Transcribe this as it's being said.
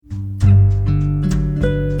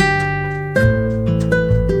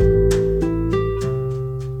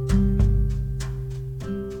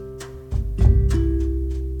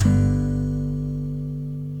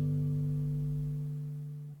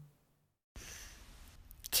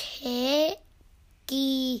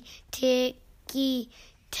Ticky, ticky,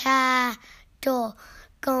 taddle.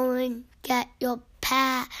 Go and get your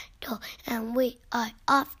paddle. And we are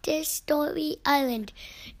off to Story Island.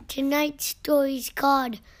 Tonight's story's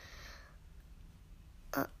called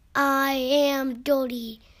I Am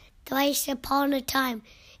Dory. Thrice upon a time,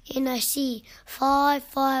 in a sea far,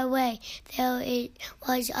 far away, there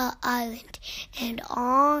was an island. And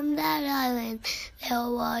on that island,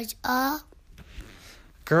 there was a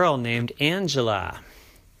girl named Angela.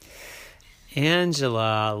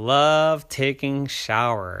 Angela loved taking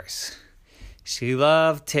showers. She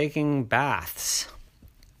loved taking baths.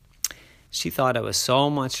 She thought it was so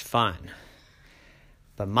much fun.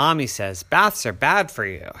 But Mommy says, baths are bad for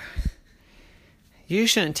you. You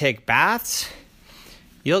shouldn't take baths.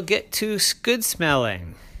 You'll get too good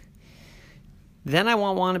smelling. Then I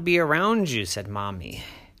won't want to be around you, said Mommy.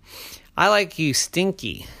 I like you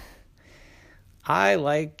stinky. I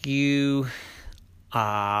like you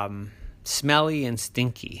smelly and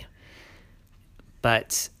stinky.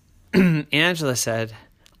 But Angela said,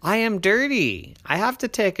 I am dirty. I have to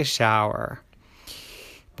take a shower.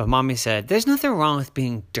 But Mommy said, there's nothing wrong with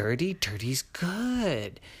being dirty. Dirty's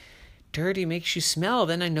good. Dirty makes you smell.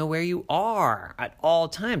 Then I know where you are at all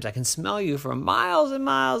times. I can smell you from miles and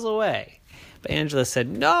miles away. But Angela said,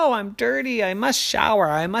 no, I'm dirty. I must shower.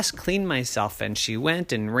 I must clean myself. And she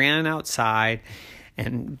went and ran outside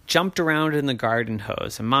and jumped around in the garden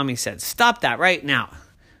hose. And Mommy said, stop that right now.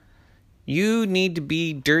 You need to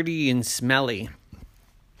be dirty and smelly.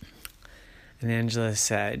 And Angela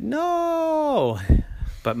said, no.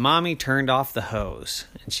 But Mommy turned off the hose,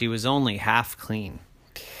 and she was only half clean.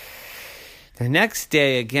 The next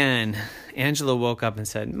day again, Angela woke up and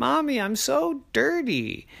said, Mommy, I'm so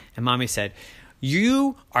dirty. And Mommy said,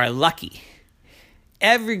 you are lucky.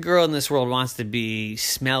 Every girl in this world wants to be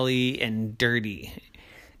smelly and dirty.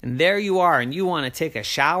 And there you are, and you want to take a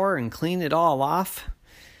shower and clean it all off?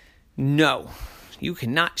 No, you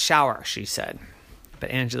cannot shower, she said.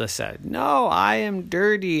 But Angela said, no, I am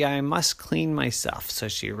dirty. I must clean myself. So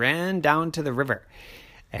she ran down to the river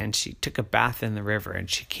and she took a bath in the river and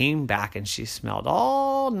she came back and she smelled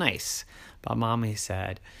all nice. But Mommy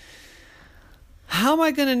said, how am I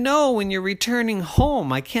going to know when you're returning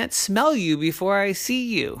home? I can't smell you before I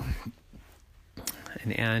see you.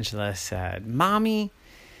 And Angela said, Mommy,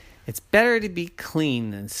 it's better to be clean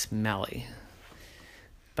than smelly.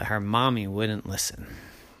 But her mommy wouldn't listen.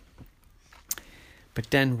 But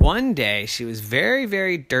then one day she was very,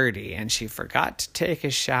 very dirty and she forgot to take a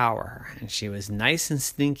shower and she was nice and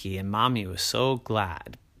stinky and Mommy was so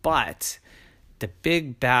glad. But the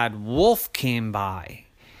big bad wolf came by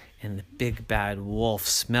and the big bad wolf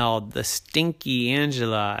smelled the stinky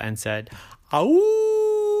Angela and said, "Ow!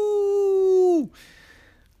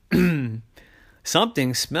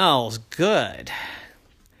 Something smells good."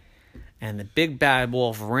 And the big bad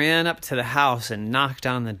wolf ran up to the house and knocked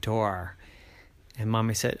on the door. And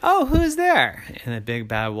Mommy said, "Oh, who's there?" And the big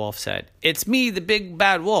bad wolf said, "It's me, the big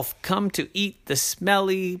bad wolf, come to eat the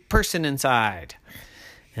smelly person inside."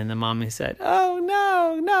 And the mommy said, "Oh,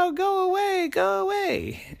 no, go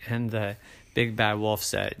away. And the big bad wolf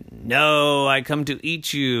said, "No, I come to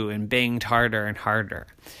eat you," and banged harder and harder.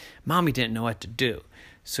 Mommy didn't know what to do.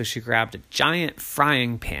 So she grabbed a giant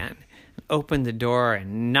frying pan, opened the door,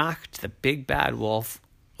 and knocked the big bad wolf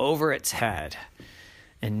over its head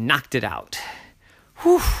and knocked it out.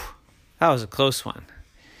 Whew, that was a close one.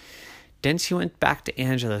 Then she went back to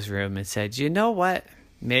Angela's room and said, "You know what?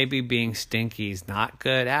 Maybe being stinky is not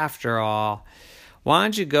good after all. Why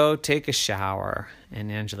don't you go take a shower?"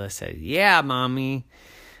 And Angela said, "Yeah, Mommy,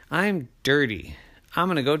 I'm dirty. I'm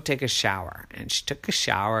going to go take a shower." And she took a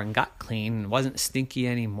shower and got clean and wasn't stinky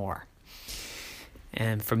anymore.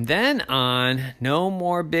 And from then on, no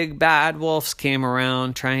more big bad wolves came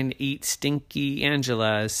around trying to eat stinky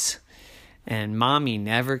Angelas. And Mommy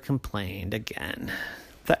never complained again.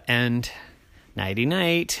 The end.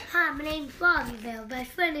 Nighty-night. Hi, my name's Bobby Bell. My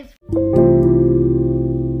friend is...